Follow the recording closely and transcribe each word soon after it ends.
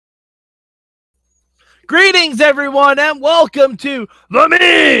Greetings, everyone, and welcome to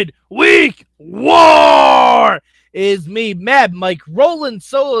the Midweek War. It is me, Mad Mike, rolling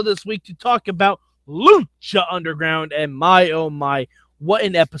solo this week to talk about Lucha Underground, and my, oh my, what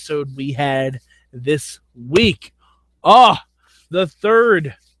an episode we had this week. The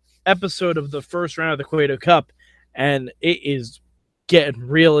third episode of the first round of the Cueto Cup, and it is getting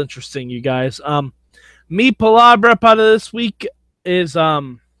real interesting, you guys. Mi palabra para this week is,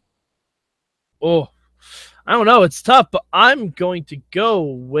 I don't know. It's tough, but I'm going to go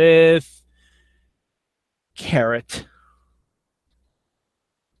with carrot.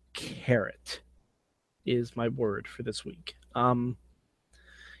 Carrot is my word for this week. Paul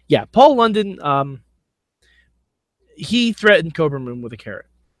London, he threatened Kobra Moon with a carrot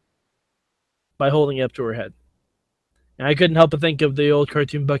by holding it up to her head. And I couldn't help but think of the old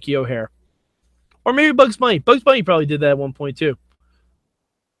cartoon Bucky O'Hare. Or maybe Bugs Bunny. Bugs Bunny probably did that at one point, too.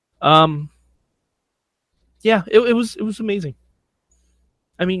 Yeah, it was amazing.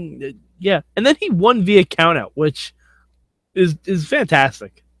 I mean, yeah. And then he won via countout, which is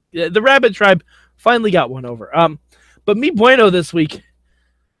fantastic. The Rabbit Tribe finally got one over. But Mi Bueno this week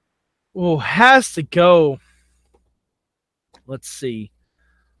has to go. Let's see.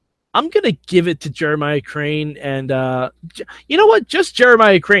 I'm going to give it to Jeremiah Crane. And you know what? Just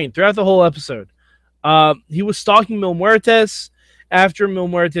Jeremiah Crane throughout the whole episode. He was stalking Mil Muertes. After Mil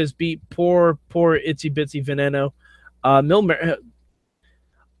Muertes beat poor Itsy Bitsy Veneno, I'm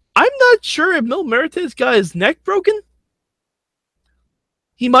not sure if Mil Muertes got his neck broken.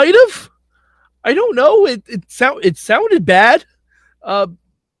 He might have. I don't know. It sounded bad.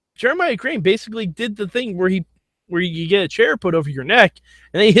 Jeremiah Crane basically did the thing where you get a chair put over your neck,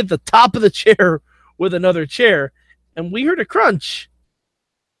 and then you hit the top of the chair with another chair, and we heard a crunch.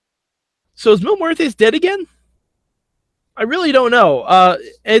 So is Mil Muertes dead again? I really don't know.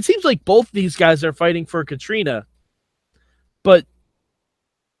 It seems like both these guys are fighting for Catrina, but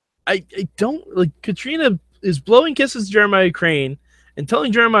I don't like. Catrina is blowing kisses to Jeremiah Crane and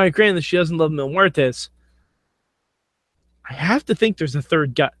telling Jeremiah Crane that she doesn't love Mil Muertes. I have to think there's a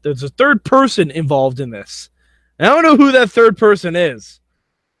third guy. There's a third person involved in this. And I don't know who that third person is,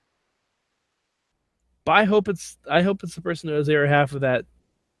 but I hope it's the person who has the other half of that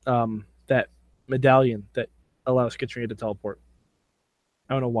that medallion that allows Catrina to teleport.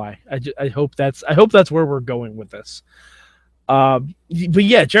 I don't know why. I hope that's where we're going with this. But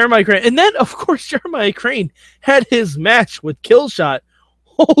yeah, Jeremiah Crane, and then of course Jeremiah Crane had his match with Killshot.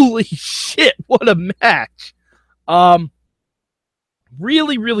 Holy shit! What a match!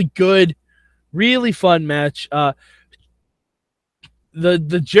 Really, really good, really fun match.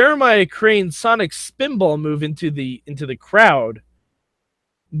 The Jeremiah Crane Sonic Spinball move into the crowd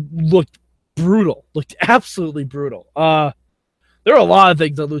looked brutal. Looked absolutely brutal. There were a lot of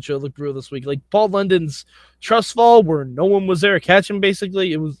things that Lucha looked brutal this week. Like Paul London's trust fall where no one was there to catch him,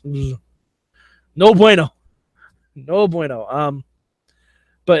 basically. It was no bueno. No bueno.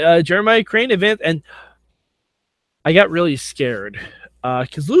 But Jeremiah Crane advanced, and I got really scared.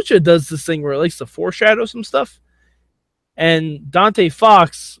 Because Lucha does this thing where it likes to foreshadow some stuff. And Dante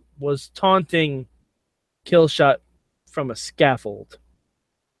Fox was taunting Killshot from a scaffold.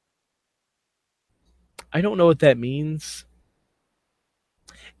 I don't know what that means.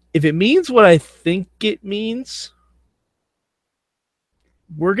 If it means what I think it means,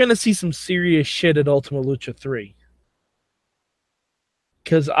 we're going to see some serious shit at Ultima Lucha 3.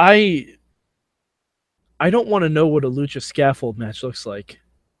 Because I don't want to know what a Lucha scaffold match looks like,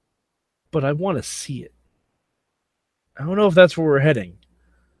 but I want to see it. I don't know if that's where we're heading.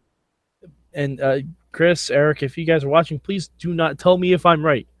 And Chris, Eric, if you guys are watching, please do not tell me if I'm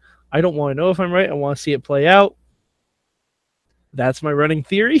right. I don't want to know if I'm right. I want to see it play out. That's my running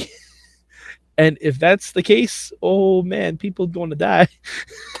theory. And if that's the case, oh man, people are going to die.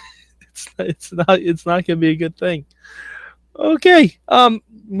 It's not going to be a good thing. Okay.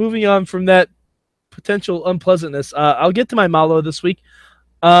 Moving on from that potential unpleasantness. I'll get to my Malo this week.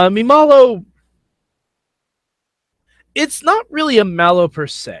 Mi Malo, it's not really a Malo per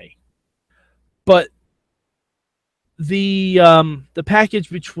se, but the package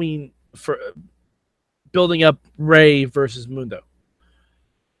for building up Ray versus Mundo.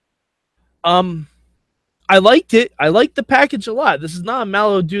 I liked it. I liked the package a lot. This is not a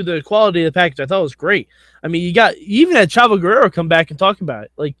Malo due to the quality of the package. I thought it was great. I mean, you even had Chavo Guerrero come back and talk about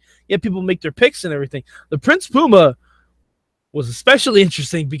it. Like, yeah, people make their picks and everything. The Prince Puma was especially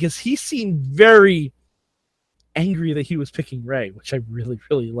interesting because he seemed very angry that he was picking Ray, which I really,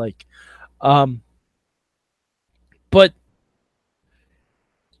 really like. But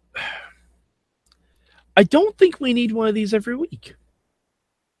I don't think we need one of these every week.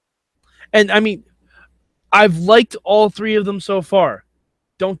 And I mean, I've liked all three of them so far.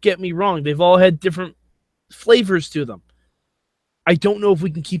 Don't get me wrong. They've all had different flavors to them. I don't know if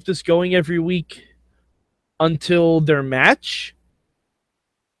we can keep this going every week until their match.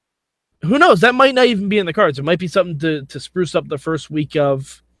 Who knows? That might not even be in the cards. It might be something to spruce up the first week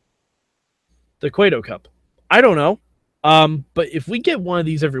of the Cueto Cup. I don't know. But if we get one of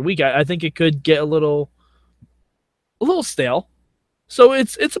these every week, I think it could get a little stale. So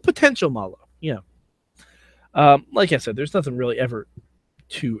it's a potential malo. Yeah. Like I said, there's nothing really ever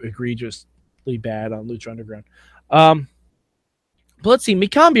too egregiously bad on Lucha Underground. But let's see,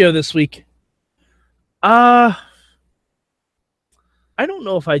 Mikambio this week. I don't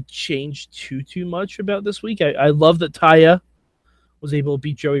know if I changed too much about this week. I love that Taya was able to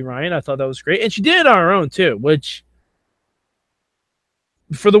beat Joey Ryan. I thought that was great. And she did it on her own, too, which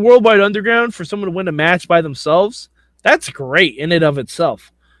for the Worldwide Underground, for someone to win a match by themselves, that's great in and of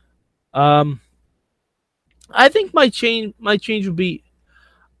itself. I think my change would be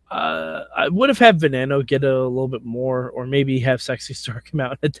I would have had Veneno get a little bit more, or maybe have Sexy Star come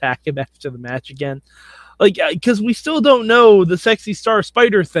out and attack him after the match again. Like, because we still don't know the Sexy Star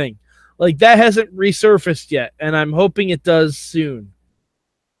Spider thing. Like, that hasn't resurfaced yet, and I'm hoping it does soon.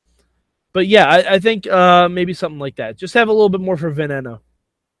 But yeah, I think maybe something like that. Just have a little bit more for Veneno,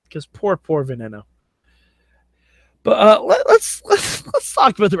 because poor Veneno. But let's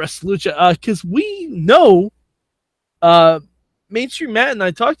talk about the rest of Lucha, because we know Mainstream Matt and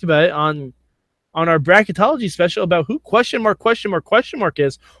I talked about it on our bracketology special about who question mark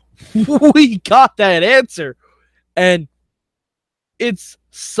is. We got that answer, and it's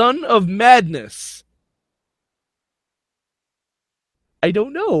Son of Madness. I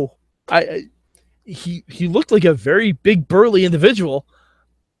don't know. He looked like a very big burly individual,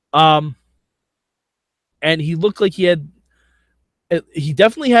 and he looked like he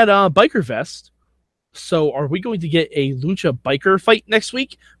definitely had a biker vest. So are we going to get a Lucha biker fight next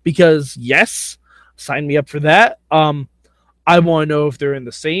week? Because yes, sign me up for that. I want to know if they're in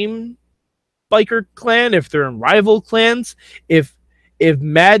the same biker clan, if they're in rival clans, if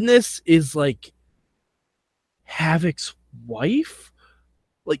Madness is like Havoc's wife.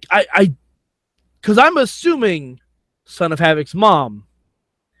 Like because I'm assuming Son of Havoc's mom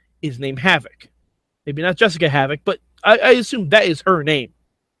is named Havoc. Maybe not Jessica Havoc, but I assume that is her name.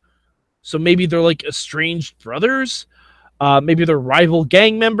 So maybe they're like estranged brothers. Maybe they're rival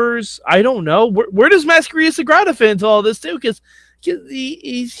gang members. I don't know. Where does Masquerita Sagrada fit into all this too? Because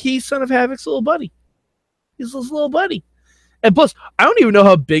he's Son of Havoc's little buddy. He's his little buddy. And plus, I don't even know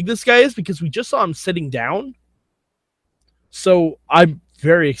how big this guy is because we just saw him sitting down. So I'm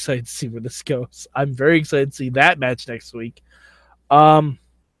very excited to see where this goes. I'm very excited to see that match next week. Also,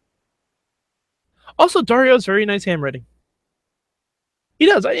 Dario's very nice handwriting. He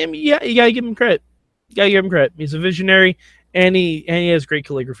does. I mean, yeah, you gotta give him credit. He's a visionary, and he has great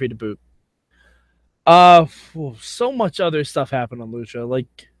calligraphy to boot. So much other stuff happened on Lucha,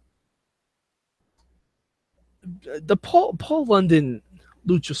 like the Paul London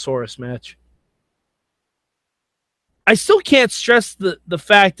Luchasaurus match. I still can't stress the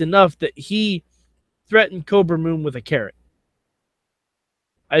fact enough that he threatened Kobra Moon with a carrot.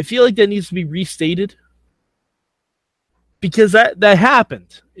 I feel like that needs to be restated. Because that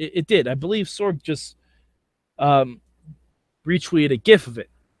happened. It did. I believe Sorg just retweeted a GIF of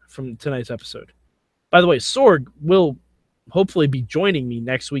it from tonight's episode. By the way, Sorg will hopefully be joining me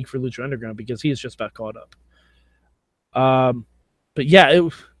next week for Lucha Underground because he is just about caught up. But yeah,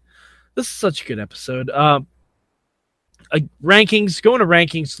 this is such a good episode. Rankings, going to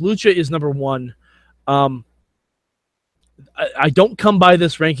rankings, Lucha is number 1. I don't come by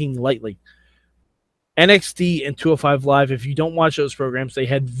this ranking lightly. NXT and 205 Live, if you don't watch those programs, they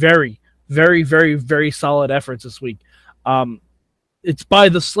had very, very, very, very solid efforts this week. It's by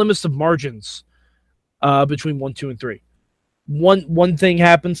the slimmest of margins between 1, 2, and 3. One thing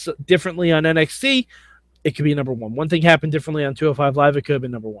happens differently on NXT, it could be number 1. One thing happened differently on 205 Live, it could have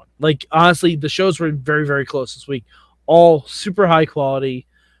been number 1. Like, honestly, the shows were very, very close this week. All super high quality.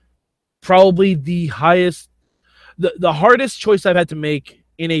 Probably the highest, the hardest choice I've had to make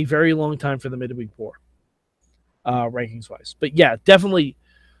in a very long time for the midweek war. Rankings wise, but yeah, definitely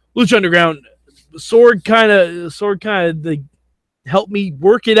Lucha Underground. Sorg kind of helped me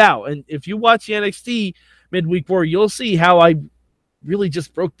work it out. And if you watch the NXT midweek war, you'll see how I really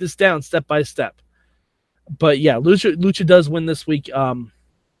just broke this down step by step. But yeah, Lucha does win this week.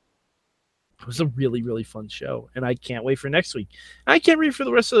 It was a really, really fun show, and I can't wait for next week. I can't wait for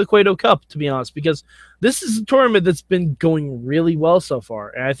the rest of the Cueto Cup, to be honest, because this is a tournament that's been going really well so far.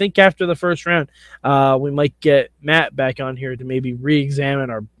 And I think after the first round, we might get Matt back on here to maybe re-examine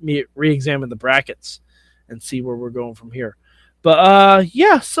the brackets and see where we're going from here. But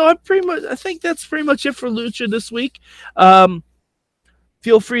yeah, so I think that's pretty much it for Lucha this week.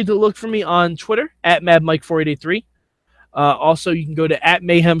 Feel free to look for me on Twitter at MadMike4883. Also, you can go to at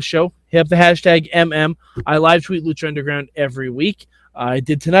Mayhem Show, hit up the hashtag MM. I live tweet Lucha Underground every week. I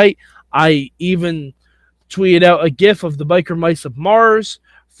did tonight. I even tweeted out a GIF of the Biker Mice of Mars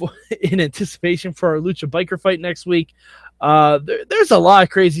in anticipation for our Lucha Biker fight next week. There's a lot of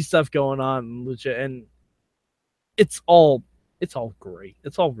crazy stuff going on in Lucha, and it's all great.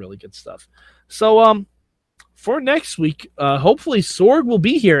 It's all really good stuff. So for next week, hopefully Sorg will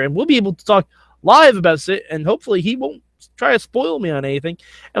be here and we'll be able to talk live about it, and hopefully he won't try to spoil me on anything.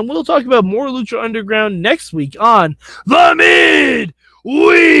 And we'll talk about more Lucha Underground next week on the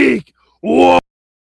Midweek War.